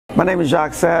My name is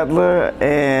Jacques Sadler,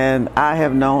 and I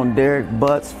have known Derrick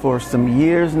Butts for some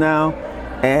years now,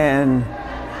 and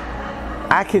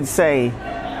I can say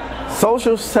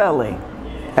social selling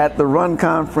at the Run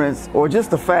Conference, or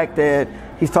just the fact that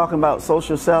he's talking about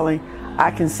social selling,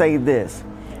 I can say this.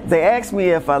 They asked me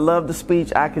if I loved the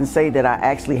speech. I can say that I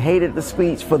actually hated the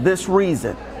speech for this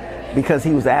reason, because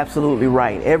he was absolutely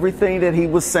right. Everything that he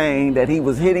was saying, that he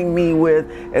was hitting me with,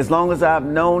 as long as I've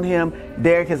known him,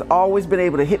 Derrick has always been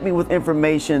able to hit me with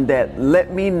information that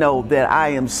let me know that I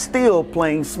am still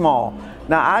playing small.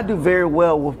 Now, I do very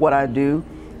well with what I do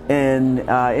in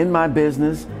my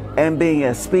business and being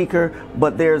a speaker,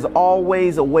 but there's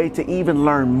always a way to even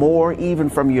learn more, even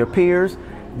from your peers.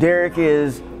 Derrick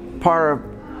is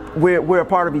we're a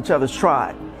part of each other's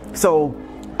tribe. So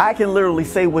I can literally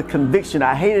say with conviction,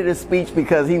 I hated his speech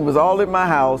because he was all in my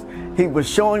house. He was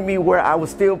showing me where I was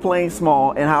still playing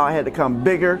small and how I had to come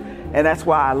bigger. And that's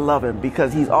why I love him,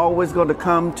 because he's always going to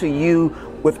come to you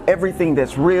with everything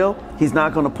that's real. He's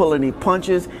not going to pull any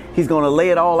punches. He's going to lay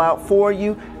it all out for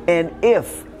you. And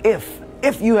if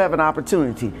you have an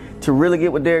opportunity to really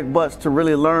get with Derrick Butts, to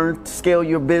really learn to scale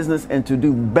your business and to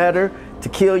do better, to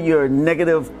kill your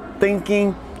negative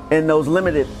thinking and those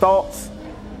limited thoughts,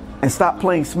 and stop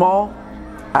playing small,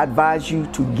 I advise you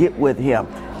to get with him.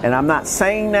 And I'm not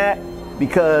saying that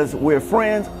because we're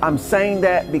friends. I'm saying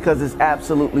that because it's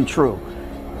absolutely true.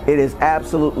 It is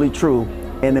absolutely true.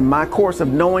 And in my course of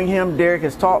knowing him, Derrick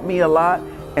has taught me a lot,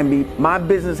 and my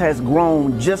business has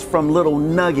grown just from little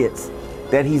nuggets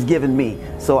that he's given me.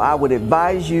 So I would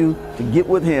advise you to get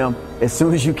with him as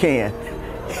soon as you can.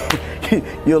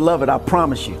 You'll love it, I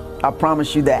promise you. I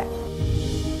promise you that.